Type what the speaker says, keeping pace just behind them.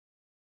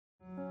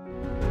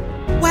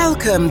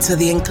Welcome to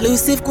the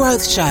Inclusive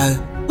Growth Show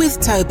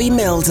with Toby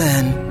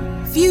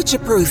Milden.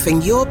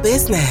 Future-proofing your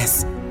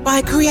business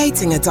by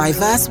creating a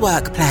diverse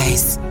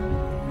workplace.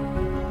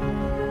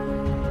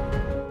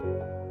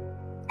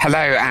 Hello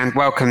and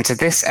welcome to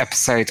this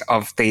episode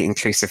of the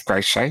Inclusive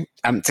Growth Show.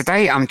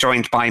 Today I'm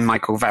joined by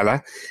Michael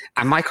Vella,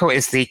 and Michael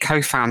is the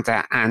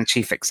co-founder and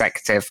chief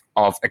executive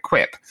of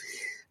Equip.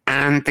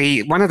 And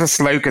one of the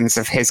slogans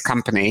of his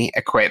company,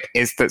 Equip,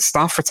 is that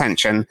staff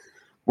retention,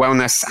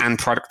 wellness and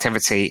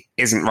productivity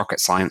isn't rocket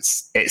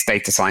science, it's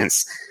data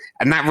science.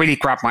 And that really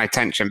grabbed my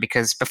attention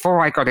because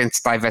before I got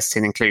into diversity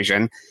and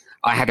inclusion,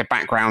 I had a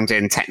background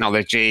in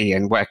technology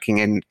and working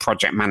in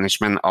project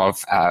management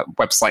of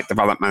website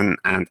development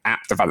and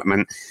app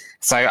development.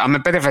 So I'm a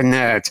bit of a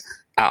nerd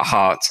at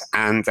heart,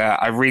 and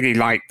I really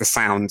like the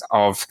sound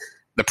of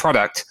the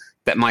product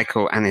that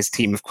Michael and his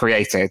team have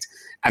created.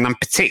 And I'm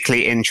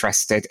particularly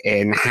interested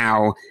in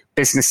how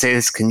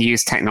businesses can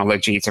use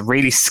technology to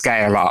really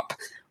scale up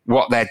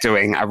what they're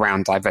doing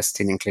around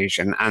diversity and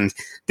inclusion. And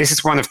this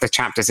is one of the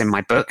chapters in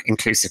my book,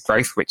 Inclusive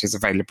Growth, which is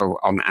available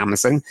on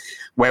Amazon,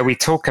 where we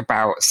talk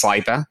about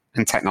cyber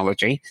and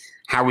technology,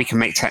 how we can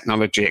make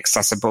technology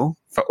accessible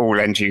for all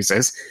end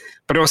users,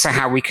 but also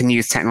how we can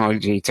use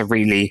technology to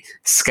really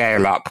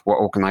scale up what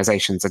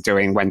organizations are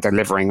doing when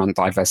delivering on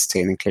diversity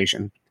and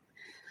inclusion.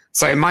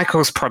 So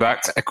Michael's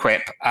product,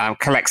 Equip,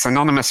 collects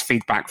anonymous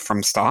feedback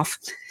from staff.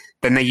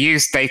 Then they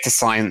use data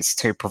science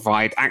to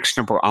provide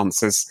actionable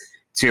answers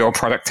to your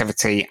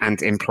productivity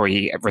and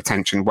employee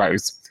retention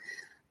woes.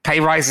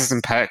 Pay rises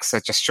and perks are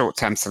just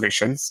short-term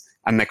solutions,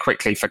 and they're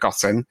quickly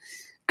forgotten.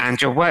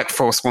 And your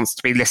workforce wants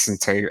to be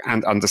listened to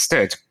and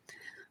understood.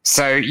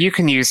 So you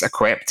can use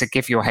Equip to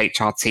give your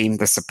HR team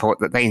the support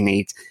that they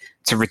need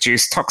to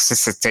reduce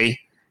toxicity,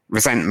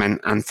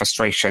 resentment, and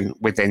frustration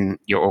within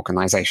your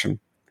organization.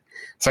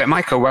 So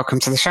Michael, welcome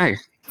to the show.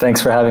 Thanks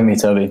for having me,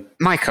 Toby.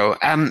 Michael,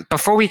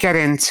 before we get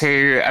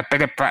into a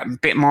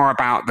bit more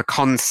about the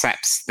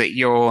concepts that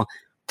your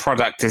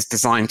product is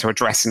designed to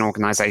address in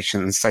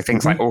organizations, so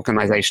things like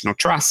organizational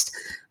trust,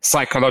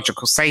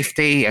 psychological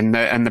safety, and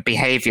the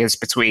behaviors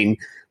between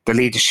the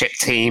leadership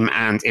team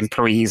and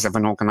employees of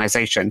an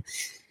organization,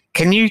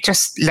 can you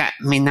just let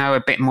me know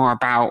a bit more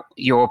about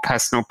your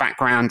personal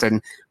background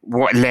and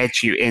what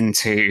led you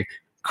into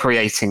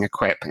creating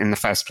Equip in the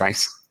first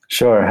place?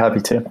 Sure,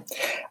 happy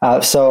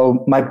to.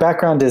 So my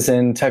background is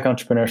in tech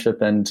entrepreneurship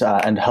and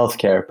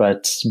healthcare,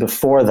 but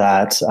before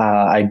that,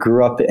 I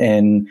grew up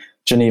in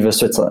Geneva,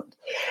 Switzerland.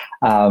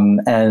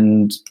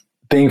 And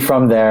being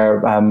from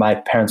there, my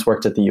parents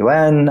worked at the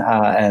UN,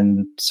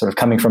 and sort of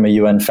coming from a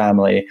UN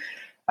family,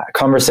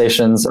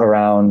 conversations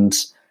around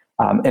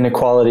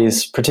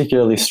inequalities,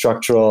 particularly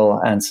structural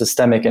and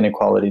systemic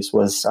inequalities,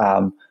 was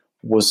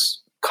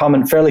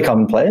fairly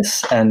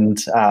commonplace. And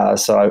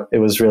so it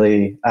was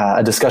really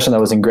a discussion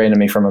that was ingrained in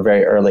me from a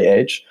very early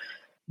age.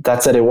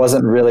 That said, it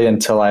wasn't really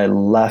until I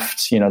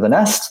left, the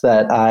nest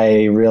that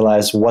I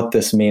realized what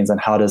this means and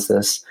how does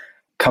this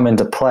come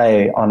into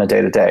play on a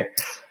day-to-day.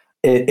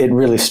 It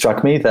really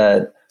struck me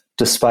that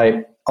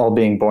despite all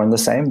being born the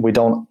same, we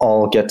don't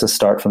all get to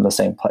start from the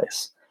same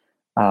place.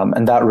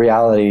 And that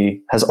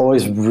reality has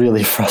always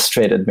really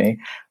frustrated me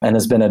and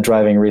has been a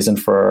driving reason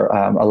for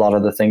a lot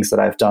of the things that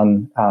I've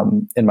done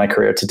in my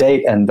career to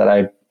date, and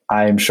that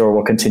I'm sure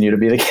will continue to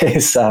be the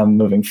case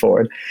moving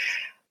forward.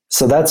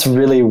 So that's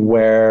really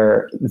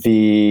where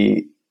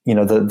the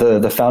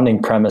founding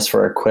premise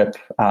for Equip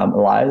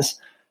lies,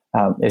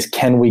 is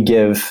can we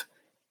give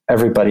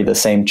everybody the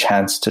same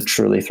chance to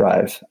truly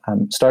thrive,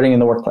 starting in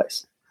the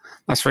workplace?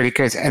 That's really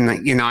good. And,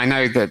 I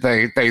know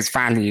that those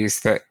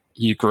values that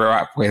you grew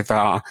up with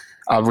are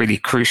really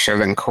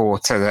crucial and core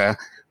to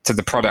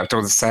the product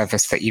or the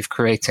service that you've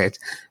created.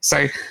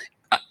 So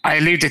I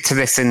alluded to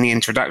this in the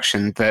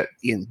introduction that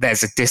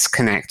there's a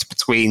disconnect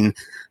between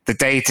the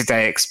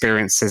day-to-day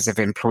experiences of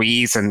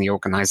employees in the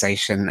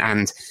organization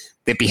and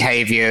the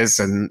behaviors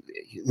and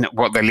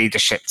what the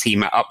leadership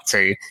team are up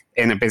to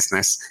in a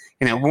business.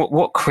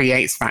 What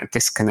creates that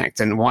disconnect,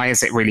 and why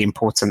is it really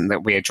important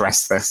that we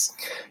address this?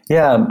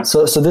 Yeah,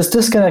 so this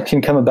disconnect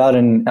can come about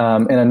in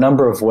a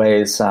number of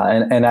ways,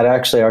 and I'd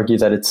actually argue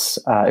that it's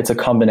a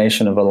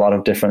combination of a lot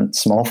of different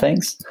small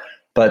things.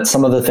 But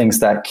some of the things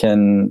that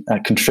can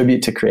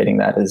contribute to creating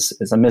that is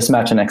a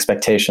mismatch in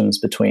expectations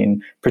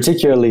between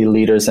particularly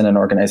leaders in an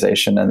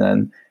organization and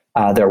then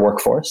their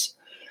workforce.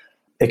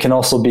 It can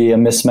also be a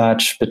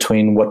mismatch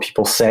between what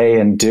people say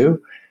and do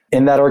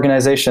in that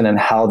organization and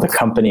how the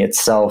company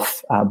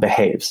itself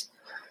behaves.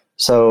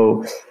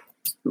 So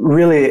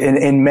really,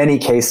 in many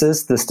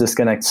cases, this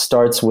disconnect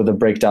starts with a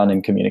breakdown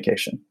in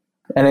communication.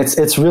 And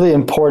it's really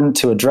important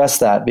to address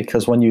that,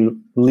 because when you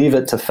leave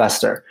it to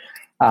fester,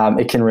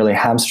 it can really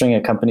hamstring a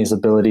company's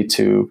ability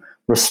to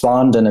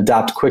respond and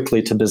adapt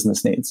quickly to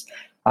business needs.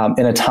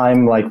 In a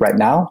time like right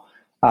now,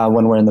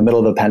 when we're in the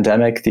middle of a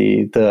pandemic,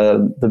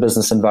 the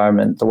business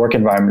environment, the work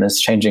environment is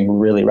changing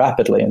really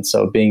rapidly. And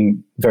so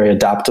being very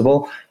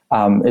adaptable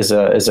is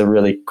a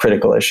really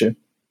critical issue.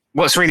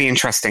 What's really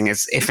interesting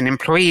is if an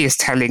employee is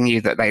telling you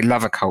that they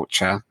love a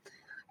culture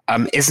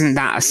isn't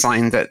that a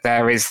sign that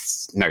there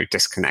is no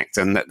disconnect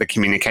and that the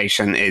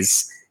communication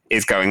is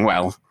going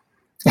well?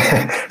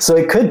 So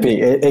it could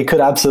be. It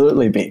could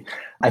absolutely be.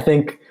 I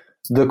think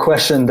the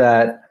question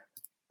that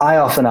I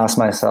often ask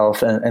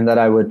myself, and that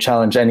I would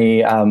challenge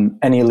any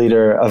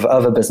leader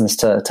of a business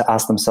to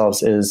ask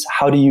themselves, is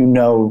how do you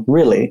know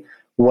really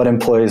what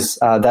employees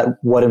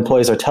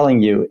are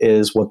telling you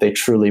is what they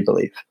truly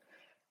believe?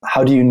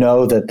 How do you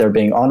know that they're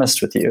being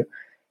honest with you?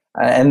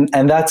 And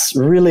that's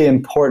really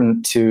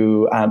important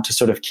to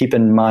sort of keep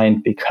in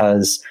mind,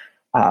 because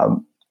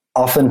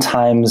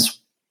oftentimes,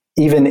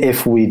 even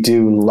if we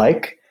do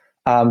like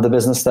the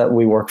business that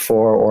we work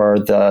for or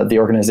the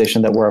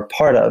organization that we're a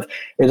part of,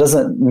 it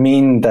doesn't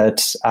mean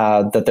that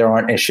there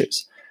aren't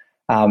issues.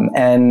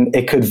 And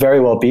it could very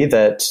well be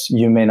that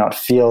you may not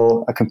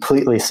feel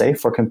completely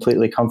safe or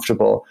completely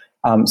comfortable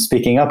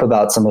speaking up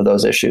about some of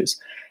those issues.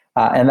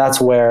 And that's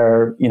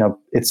where,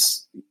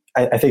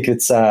 I think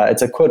it's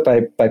a quote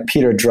by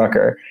Peter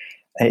Drucker.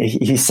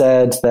 He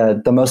said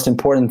that the most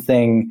important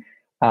thing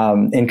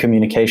in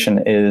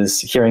communication is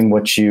hearing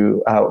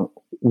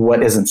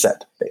what isn't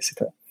said,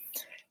 basically.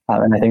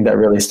 And I think that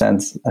really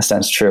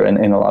stands true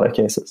in a lot of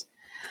cases.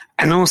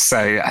 And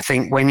also, I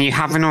think when you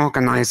have an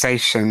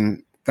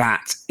organization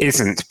that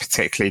isn't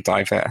particularly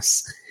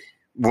diverse,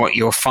 what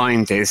you'll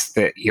find is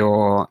that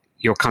your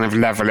kind of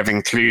level of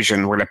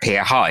inclusion will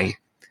appear high,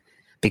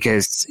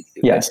 because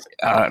yes,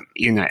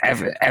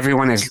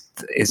 everyone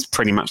is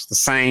pretty much the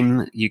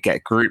same. You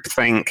get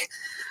groupthink.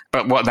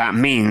 But what that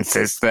means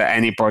is that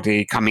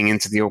anybody coming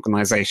into the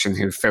organization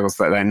who feels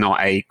that they're not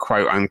a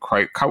quote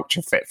unquote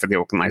culture fit for the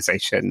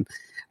organization,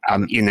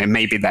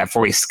 maybe their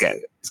voice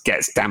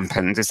gets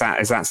dampened. Is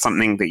that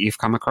something that you've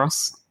come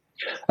across?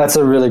 That's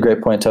a really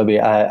great point, Toby.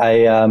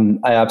 I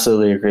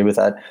absolutely agree with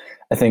that.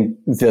 I think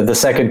the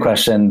second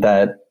question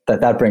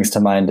that brings to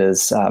mind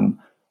is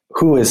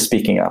who is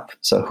speaking up?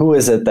 So who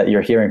is it that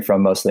you're hearing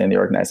from mostly in the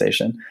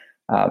organization?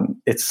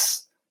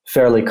 It's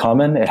fairly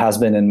common. It has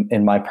been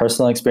in my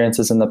personal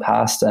experiences in the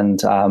past,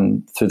 and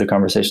through the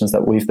conversations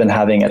that we've been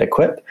having at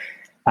Equip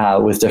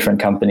with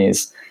different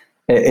companies.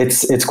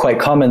 It's quite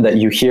common that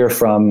you hear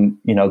from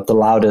the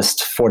loudest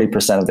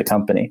 40% of the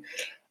company,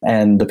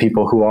 and the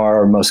people who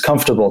are most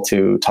comfortable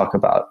to talk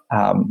about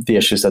the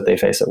issues that they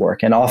face at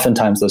work. And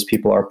oftentimes those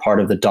people are part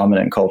of the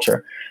dominant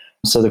culture.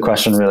 So the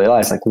question really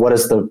lies, like, what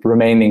does the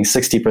remaining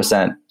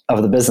 60%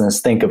 of the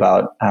business think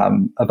about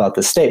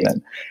this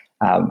statement?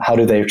 How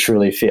do they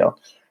truly feel?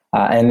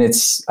 And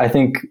I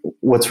think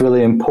what's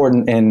really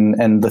important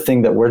and the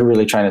thing that we're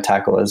really trying to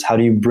tackle is, how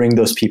do you bring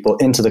those people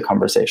into the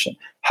conversation?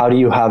 How do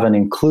you have an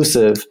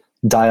inclusive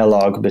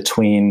dialogue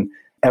between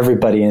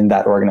everybody in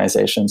that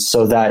organization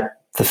so that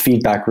the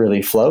feedback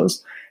really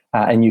flows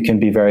and you can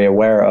be very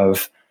aware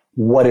of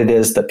what it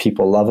is that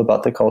people love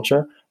about the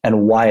culture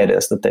and why it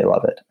is that they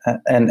love it.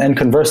 And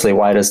conversely,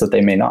 why it is that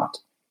they may not,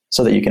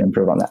 so that you can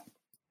improve on that.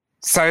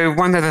 So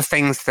one of the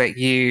things that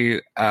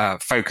you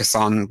focus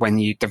on when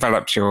you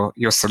developed your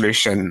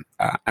solution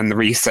and the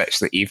research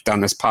that you've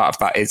done as part of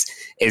that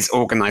is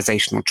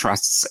organizational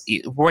trust.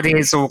 What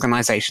is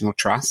organizational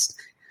trust?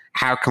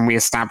 How can we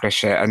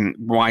establish it? And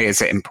why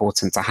is it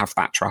important to have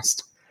that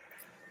trust?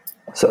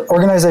 So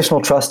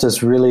organizational trust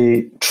is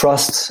really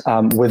trust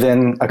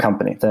within a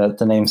company.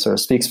 The name sort of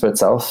speaks for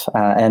itself.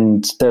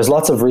 And there's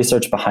lots of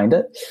research behind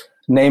it.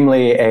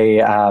 Namely,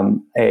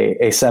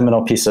 a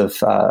seminal piece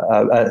of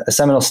a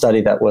seminal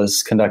study that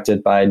was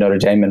conducted by Notre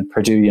Dame and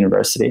Purdue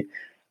University,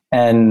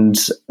 and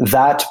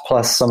that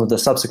plus some of the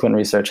subsequent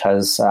research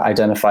has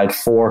identified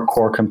 4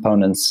 core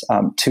components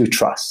to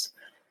trust,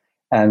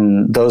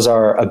 and those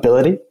are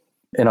ability,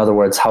 in other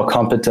words, how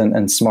competent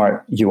and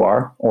smart you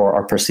are or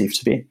are perceived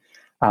to be;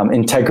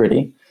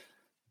 integrity,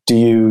 do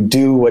you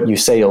do what you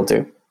say you'll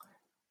do;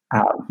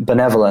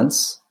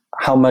 benevolence,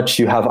 how much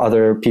you have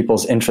other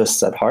people's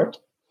interests at heart.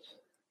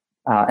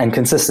 And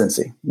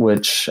consistency,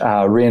 which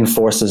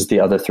reinforces the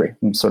other 3,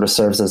 and sort of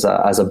serves as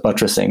a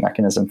buttressing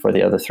mechanism for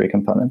the other 3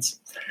 components.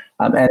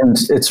 And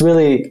it's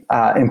really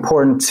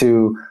important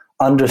to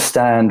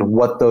understand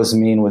what those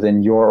mean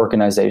within your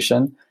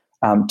organization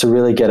to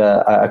really get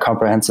a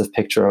comprehensive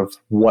picture of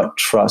what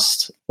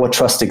trust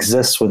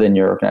exists within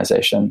your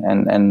organization,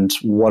 and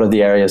what are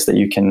the areas that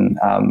you can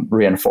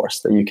reinforce,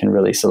 that you can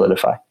really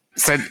solidify.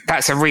 So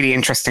that's a really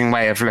interesting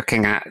way of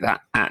looking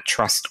at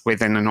trust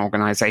within an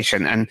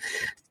organization. And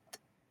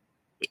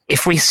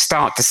if we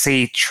start to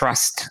see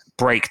trust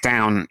break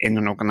down in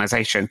an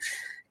organization,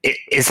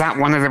 is that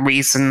one of the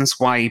reasons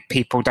why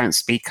people don't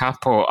speak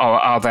up, or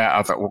are there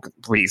other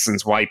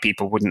reasons why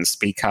people wouldn't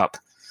speak up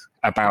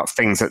about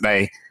things that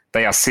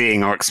they are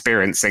seeing or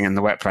experiencing in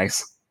the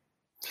workplace?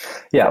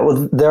 Yeah,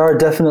 well, there are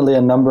definitely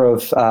a number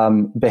of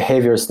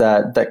behaviors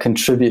that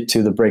contribute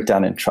to the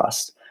breakdown in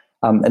trust.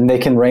 And they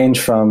can range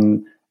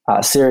from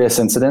serious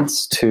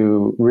incidents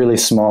to really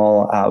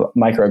small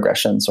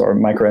microaggressions or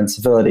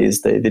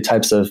microincivilities, the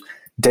types of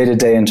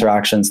day-to-day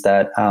interactions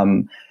that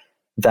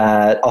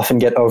often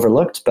get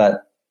overlooked,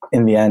 but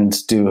in the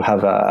end do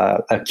have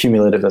a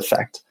cumulative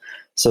effect.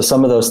 So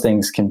some of those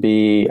things can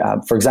be,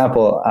 for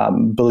example,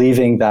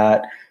 believing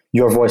that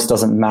your voice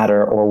doesn't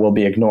matter or will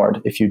be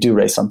ignored if you do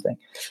raise something.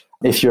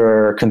 If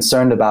you're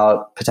concerned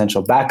about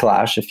potential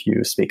backlash if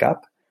you speak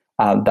up,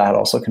 that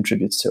also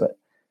contributes to it.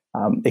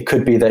 It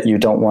could be that you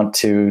don't want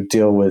to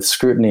deal with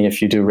scrutiny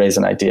if you do raise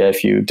an idea,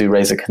 if you do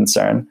raise a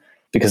concern,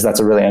 because that's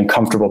a really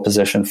uncomfortable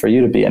position for you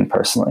to be in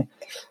personally.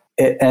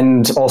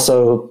 And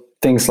also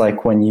things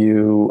like when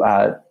you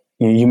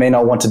may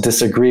not want to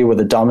disagree with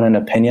a dominant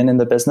opinion in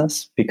the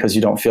business because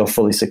you don't feel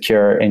fully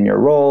secure in your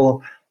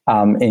role,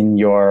 in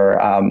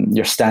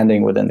your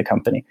standing within the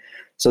company.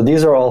 So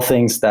these are all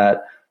things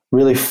that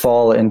really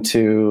fall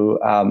into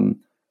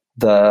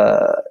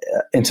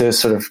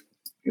sort of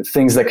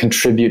things that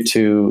contribute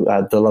to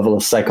the level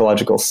of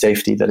psychological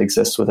safety that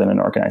exists within an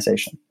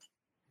organization.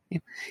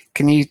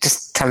 Can you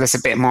just tell us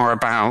a bit more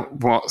about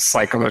what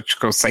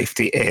psychological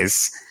safety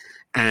is,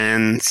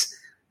 and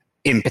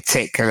in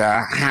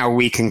particular, how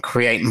we can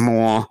create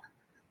more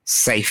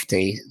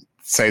safety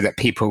so that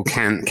people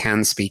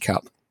can speak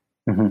up?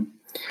 Mm-hmm.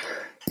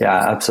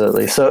 Yeah,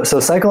 absolutely. So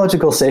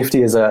psychological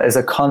safety is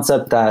a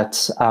concept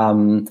that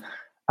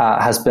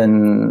has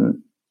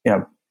been,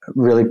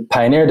 really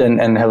pioneered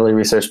and heavily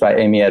researched by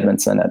Amy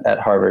Edmondson at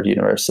Harvard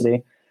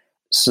University.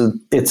 So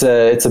it's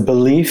a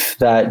belief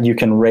that you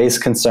can raise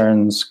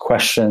concerns,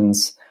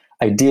 questions,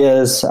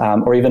 ideas,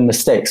 or even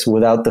mistakes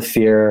without the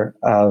fear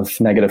of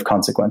negative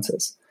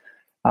consequences.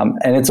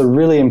 And it's a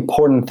really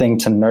important thing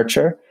to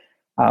nurture,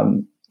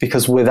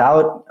 because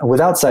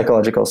without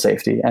psychological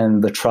safety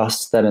and the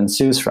trust that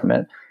ensues from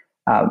it,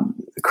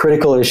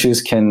 critical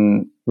issues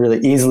can really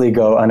easily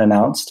go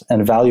unannounced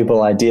and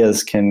valuable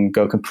ideas can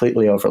go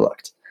completely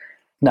overlooked.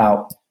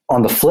 Now,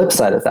 on the flip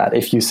side of that,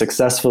 if you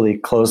successfully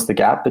close the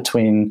gap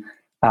between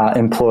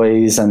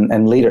employees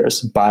and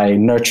leaders by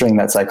nurturing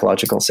that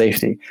psychological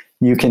safety,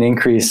 you can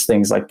increase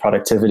things like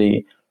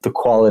productivity, the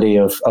quality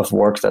of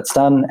work that's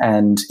done,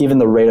 and even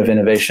the rate of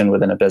innovation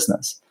within a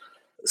business.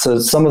 So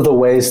some simple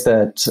ways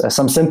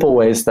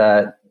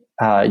that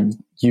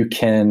you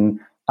can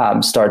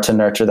start to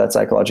nurture that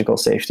psychological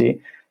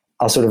safety,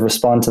 I'll sort of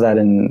respond to that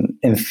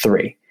in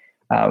three.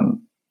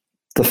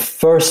 The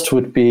first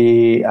would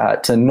be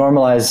to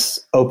normalize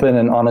open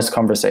and honest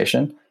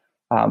conversation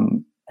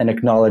and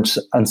acknowledge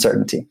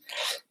uncertainty.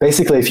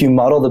 Basically, if you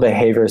model the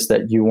behaviors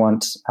that you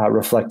want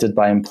reflected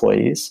by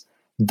employees,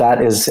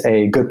 that is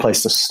a good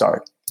place to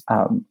start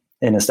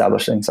in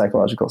establishing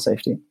psychological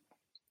safety.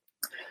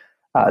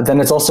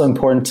 Then it's also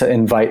important to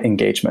invite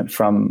engagement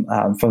from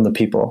the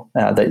people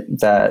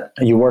that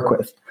you work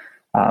with.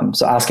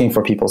 So asking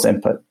for people's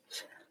input.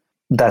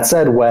 That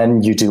said,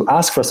 when you do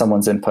ask for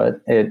someone's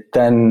input, it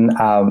then,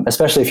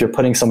 especially if you're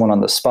putting someone on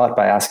the spot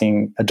by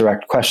asking a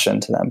direct question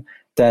to them,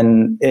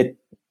 then it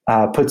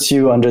puts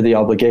you under the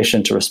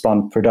obligation to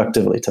respond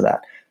productively to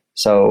that.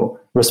 So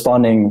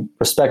responding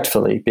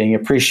respectfully, being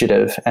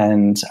appreciative,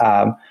 and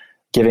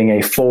giving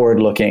a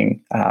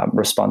forward-looking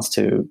response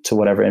to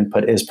whatever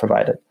input is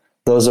provided.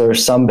 Those are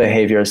some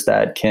behaviors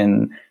that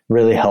can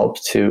really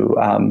help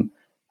to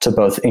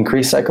both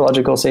increase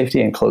psychological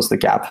safety and close the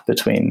gap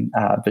between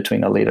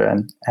a leader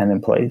and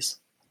employees.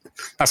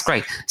 That's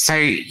great. So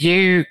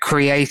you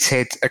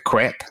created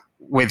Equip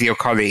with your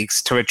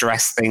colleagues to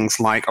address things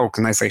like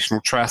organizational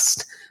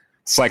trust,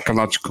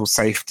 psychological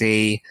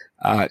safety,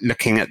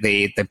 looking at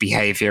the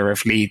behavior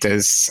of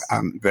leaders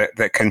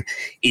that can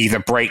either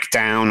break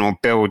down or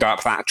build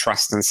up that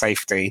trust and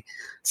safety.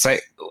 So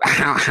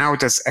how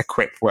does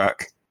Equip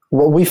work?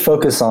 What we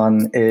focus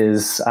on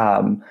is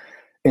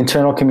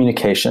internal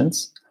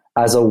communications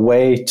as a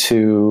way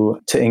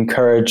to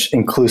encourage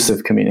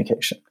inclusive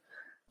communication.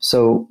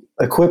 So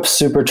Equip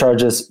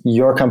supercharges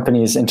your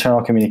company's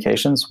internal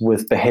communications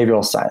with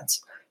behavioral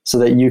science so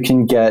that you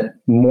can get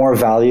more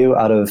value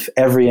out of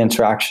every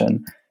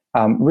interaction,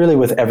 really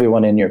with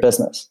everyone in your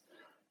business.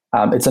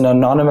 It's an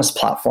anonymous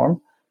platform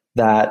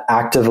that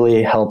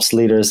actively helps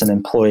leaders and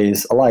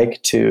employees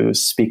alike to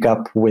speak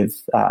up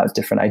with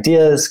different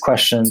ideas,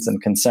 questions,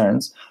 and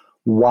concerns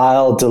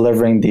while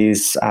delivering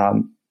these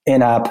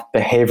in-app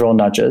behavioral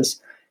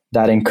nudges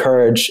that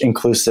encourage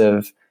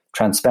inclusive,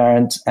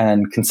 transparent,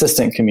 and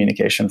consistent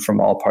communication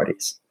from all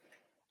parties.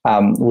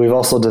 We've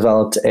also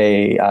developed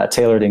a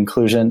tailored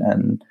inclusion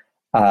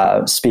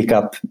and speak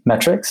up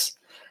metrics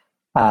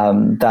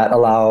that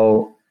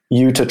allow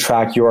you to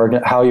track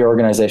how your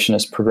organization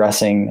is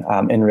progressing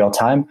in real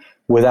time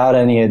without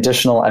any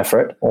additional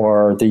effort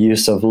or the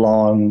use of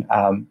long,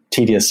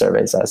 tedious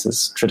surveys, as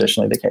is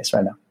traditionally the case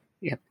right now.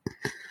 Yep.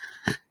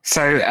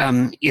 So,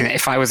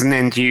 if I was an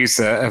end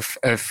user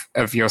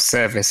of your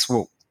service,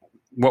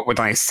 what would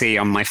I see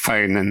on my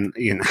phone,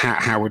 and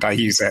how would I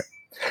use it?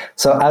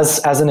 So,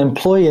 as an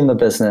employee in the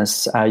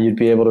business, you'd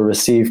be able to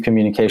receive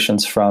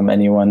communications from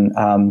anyone,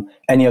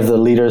 any of the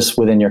leaders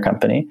within your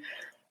company,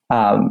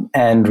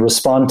 and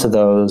respond to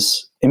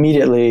those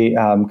immediately,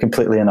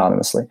 completely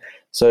anonymously.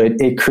 So,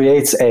 it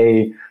creates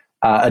a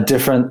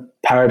different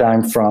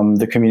paradigm from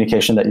the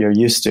communication that you're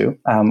used to,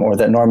 or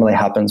that normally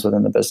happens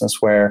within the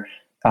business, where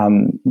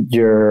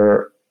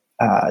you're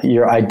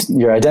your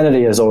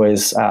identity is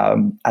always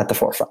at the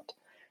forefront,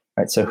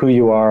 right? So who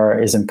you are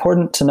is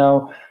important to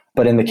know.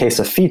 But in the case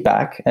of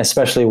feedback,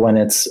 especially when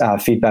it's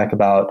feedback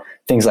about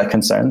things like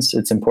concerns,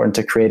 it's important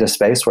to create a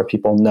space where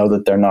people know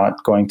that they're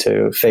not going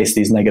to face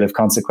these negative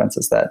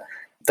consequences that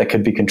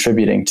could be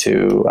contributing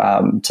to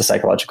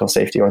psychological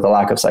safety or the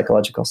lack of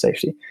psychological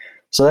safety.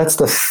 So that's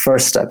the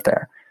first step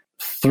there.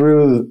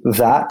 Through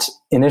that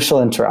initial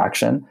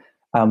interaction,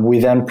 we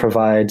then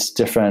provide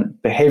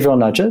different behavioral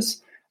nudges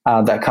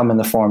that come in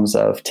the forms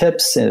of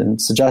tips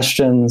and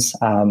suggestions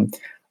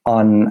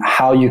on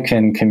how you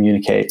can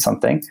communicate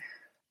something.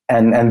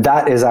 And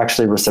that is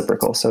actually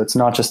reciprocal. So it's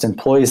not just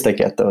employees that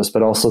get those,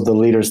 but also the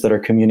leaders that are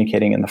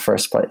communicating in the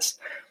first place.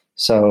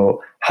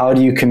 So how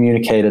do you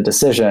communicate a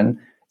decision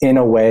in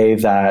a way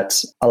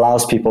that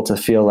allows people to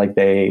feel like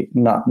they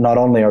not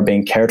only are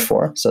being cared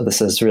for, so this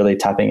is really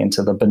tapping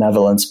into the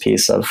benevolence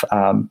piece of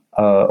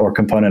or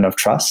component of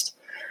trust,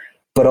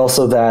 but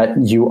also that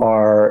you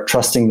are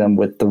trusting them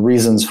with the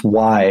reasons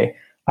why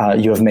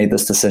you have made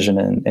this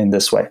decision in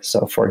this way.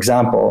 So for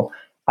example,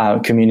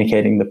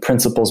 communicating the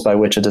principles by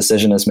which a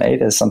decision is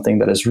made is something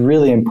that is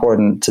really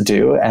important to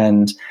do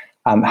and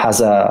has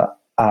a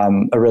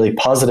really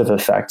positive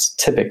effect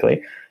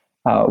typically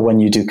when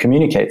you do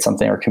communicate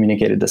something or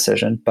communicate a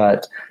decision,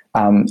 but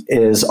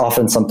is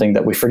often something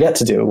that we forget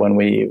to do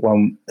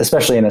when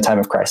especially in a time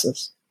of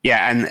crisis.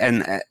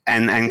 Yeah,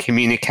 and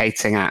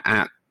communicating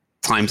at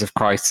times of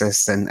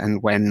crisis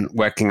and when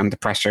working under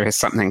pressure is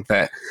something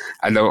that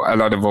a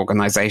lot of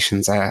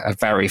organizations are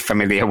very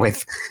familiar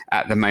with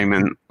at the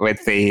moment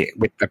with the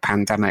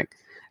pandemic.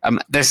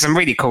 There's some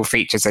really cool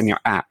features in your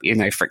app.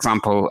 For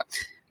example,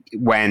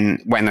 when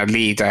a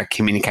leader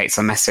communicates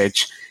a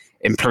message,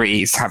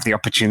 employees have the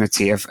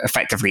opportunity of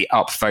effectively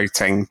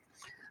upvoting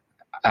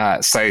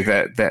so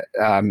that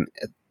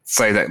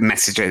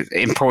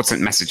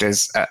important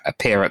messages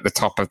appear at the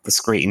top of the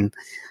screen.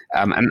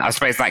 And I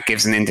suppose that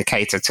gives an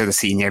indicator to the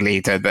senior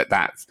leader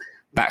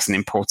that's an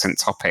important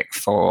topic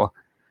for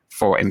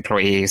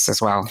employees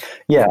as well.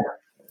 Yeah,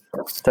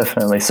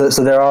 definitely. So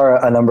there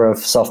are a number of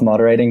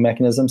self-moderating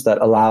mechanisms that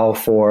allow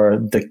for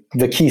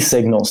the key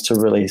signals to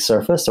really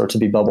surface or to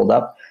be bubbled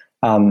up,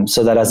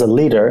 so that as a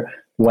leader,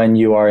 when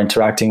you are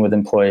interacting with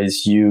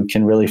employees, you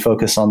can really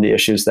focus on the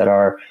issues that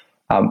are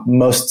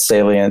most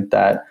salient,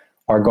 that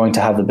are going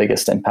to have the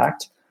biggest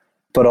impact,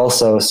 but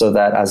also so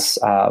that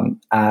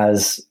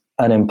as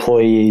an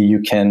employee, you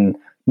can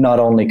not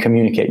only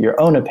communicate your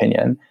own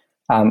opinion,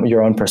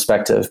 your own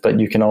perspective, but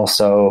you can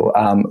also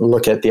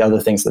look at the other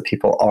things that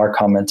people are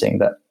commenting,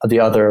 that the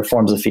other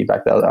forms of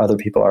feedback that other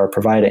people are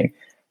providing,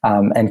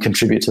 and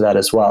contribute to that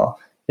as well,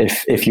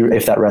 if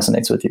that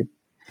resonates with you.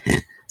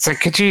 So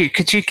could you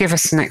give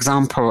us an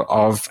example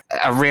of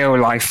a real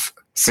life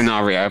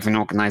scenario of an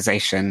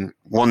organization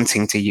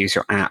wanting to use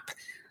your app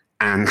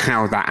and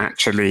how that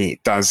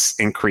actually does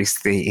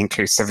increase the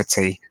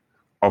inclusivity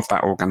of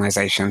that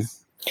organization?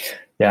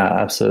 Yeah,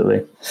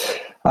 absolutely.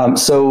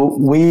 So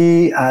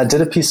we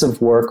did a piece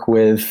of work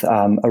with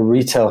a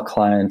retail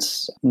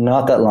client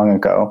not that long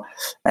ago,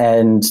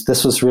 and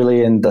this was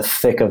really in the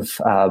thick of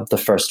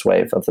the first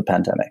wave of the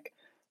pandemic.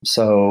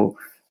 So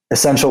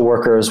essential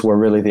workers were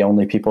really the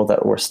only people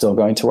that were still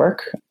going to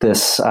work.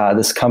 This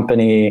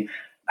company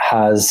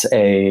has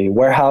a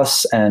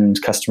warehouse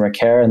and customer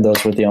care, and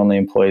those were the only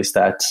employees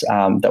that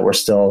were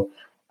still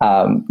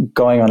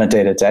going on a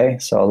day-to-day.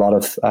 So a lot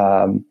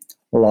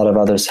of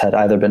others had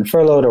either been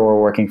furloughed or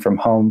were working from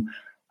home.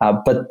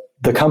 But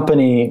the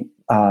company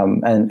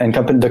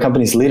the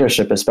company's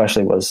leadership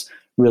especially was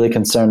really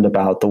concerned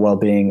about the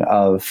well-being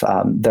of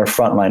their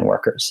frontline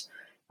workers.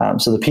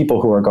 So the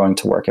people who are going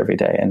to work every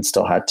day and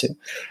still had to.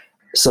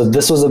 So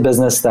this was a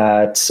business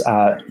that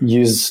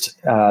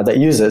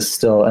uses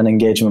still an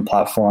engagement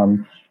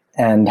platform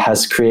and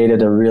has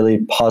created a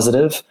really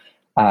positive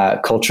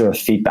culture of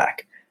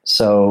feedback.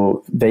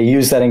 So they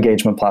use that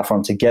engagement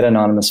platform to get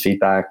anonymous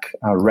feedback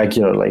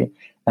regularly,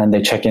 and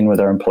they check in with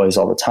their employees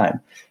all the time.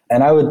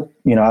 And I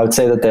would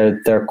say that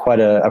they're quite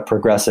a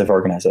progressive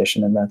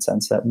organization in that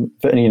sense, that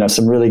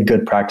some really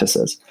good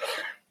practices.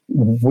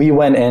 We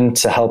went in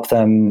to help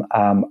them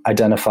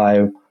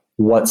identify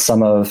what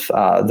some of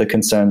the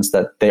concerns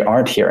that they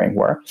aren't hearing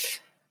were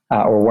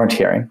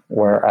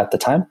at the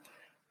time,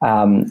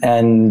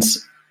 and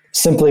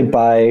simply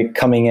by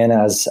coming in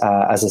as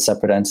a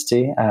separate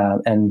entity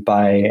and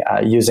by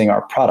using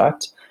our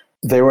product,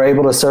 they were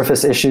able to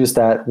surface issues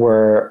that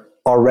were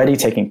already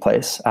taking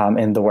place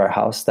in the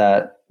warehouse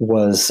that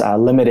was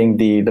limiting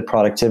the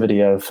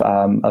productivity of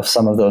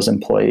some of those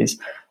employees,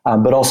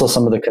 but also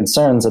some of the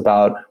concerns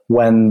about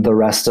when the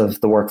rest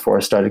of the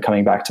workforce started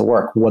coming back to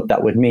work, what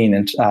that would mean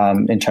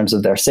in terms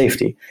of their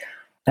safety.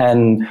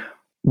 And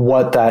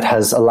what that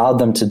has allowed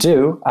them to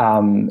do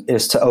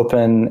is to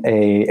open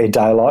a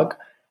dialogue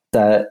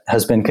that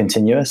has been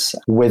continuous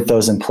with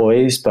those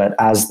employees, but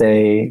as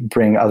they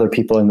bring other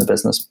people in the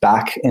business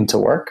back into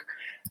work,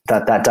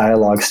 that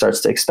dialogue starts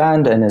to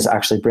expand and is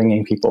actually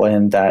bringing people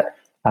in that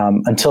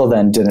until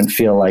then didn't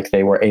feel like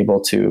they were able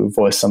to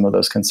voice some of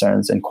those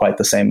concerns in quite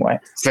the same way.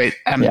 So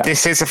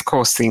This is, of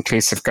course, the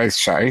Inclusive Growth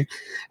Show,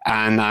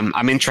 and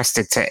I'm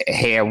interested to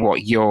hear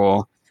what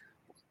your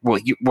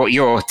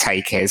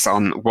take is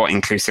on what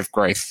inclusive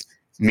growth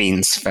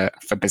means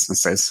for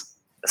businesses.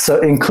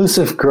 So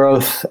inclusive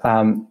growth,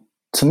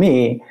 to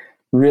me,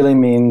 really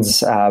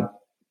means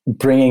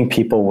bringing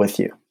people with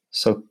you.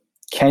 So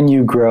can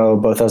you grow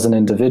both as an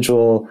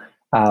individual,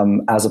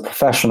 as a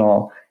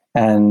professional,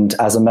 and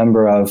as a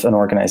member of an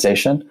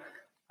organization,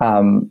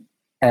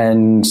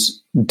 and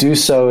do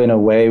so in a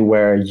way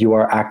where you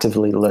are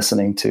actively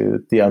listening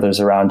to the others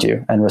around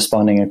you and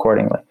responding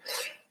accordingly?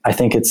 I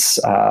think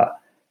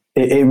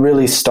it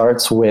really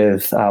starts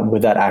with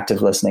that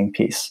active listening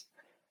piece.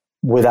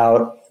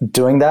 Without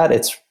doing that,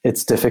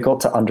 it's difficult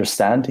to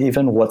understand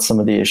even what some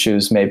of the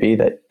issues may be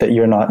that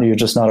you're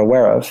just not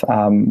aware of,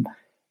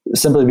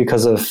 simply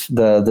because of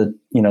the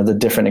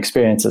different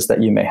experiences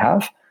that you may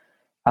have,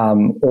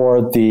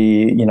 or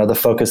the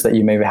focus that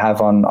you may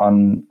have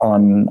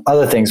on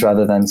other things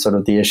rather than sort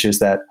of the issues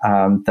that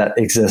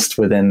exist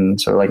within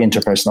sort of like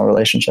interpersonal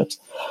relationships.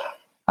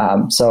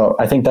 So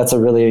I think that's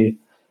a really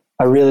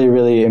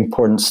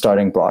important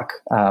starting block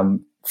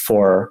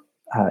for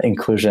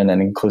inclusion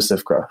and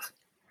inclusive growth.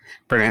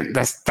 Brilliant.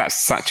 That's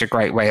such a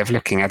great way of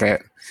looking at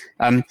it.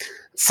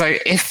 So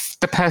if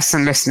the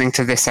person listening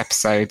to this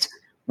episode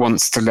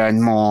wants to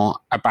learn more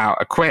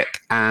about Equip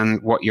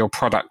and what your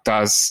product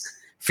does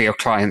for your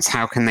clients,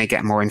 how can they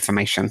get more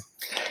information?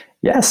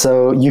 Yeah,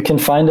 so you can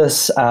find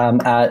us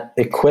at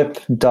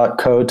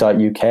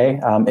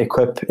equip.co.uk.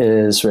 Equip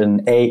is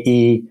written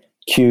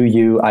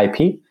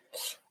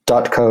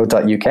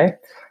AEQUIP.co.uk.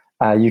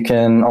 You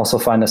can also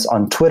find us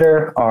on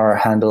Twitter. Our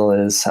handle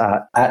is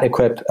at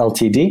Equip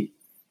Ltd.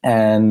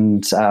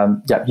 And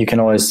you can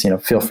always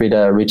feel free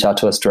to reach out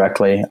to us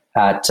directly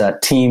at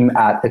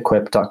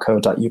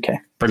team@equip.co.uk.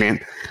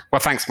 Brilliant. Well,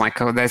 thanks,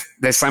 Michael.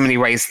 There's so many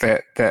ways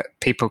that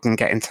people can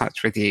get in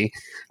touch with you.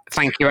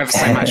 Thank you ever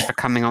so much for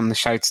coming on the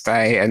show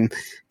today and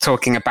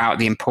talking about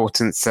the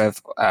importance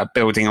of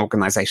building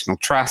organizational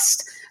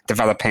trust,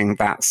 developing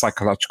that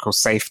psychological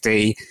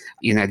safety,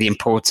 the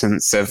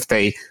importance of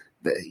the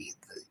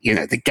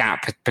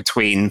gap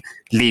between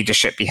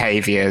leadership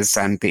behaviors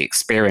and the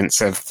experience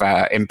of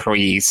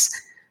employees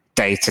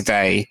day to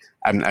day,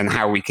 and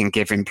how we can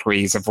give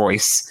employees a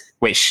voice,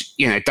 which,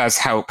 does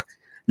help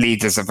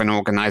leaders of an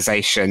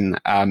organization,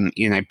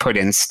 put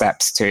in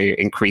steps to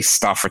increase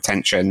staff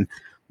retention,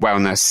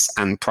 wellness,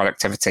 and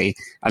productivity.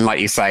 And like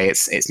you say,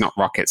 it's not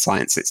rocket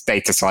science, it's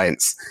data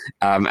science.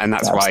 And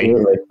that's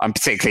Absolutely. Why I'm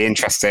particularly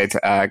interested,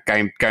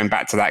 going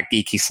back to that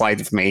geeky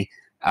side of me,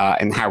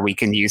 in how we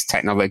can use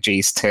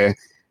technologies to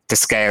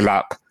scale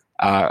up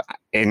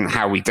in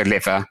how we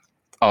deliver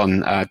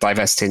on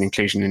diversity and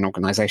inclusion in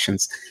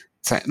organizations.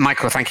 So,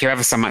 Michael, thank you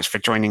ever so much for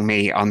joining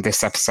me on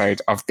this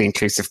episode of the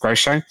Inclusive Growth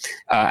Show.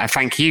 And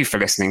thank you for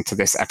listening to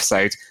this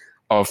episode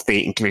of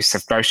the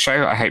Inclusive Growth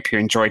Show. I hope you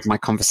enjoyed my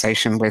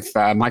conversation with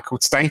Michael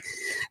today.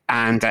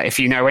 And if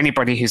you know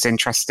anybody who's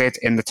interested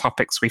in the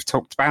topics we've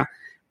talked about,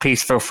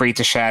 please feel free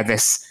to share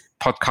this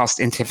podcast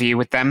interview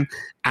with them.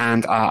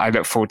 And I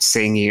look forward to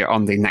seeing you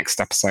on the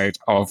next episode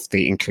of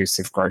the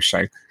Inclusive Growth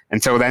Show.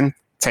 Until then,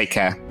 take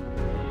care.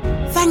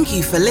 Thank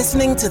you for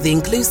listening to the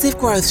Inclusive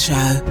Growth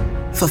Show.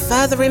 For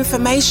further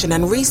information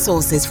and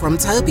resources from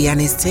Toby and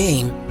his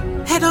team,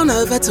 head on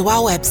over to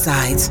our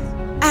website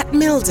at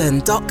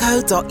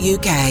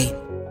milden.co.uk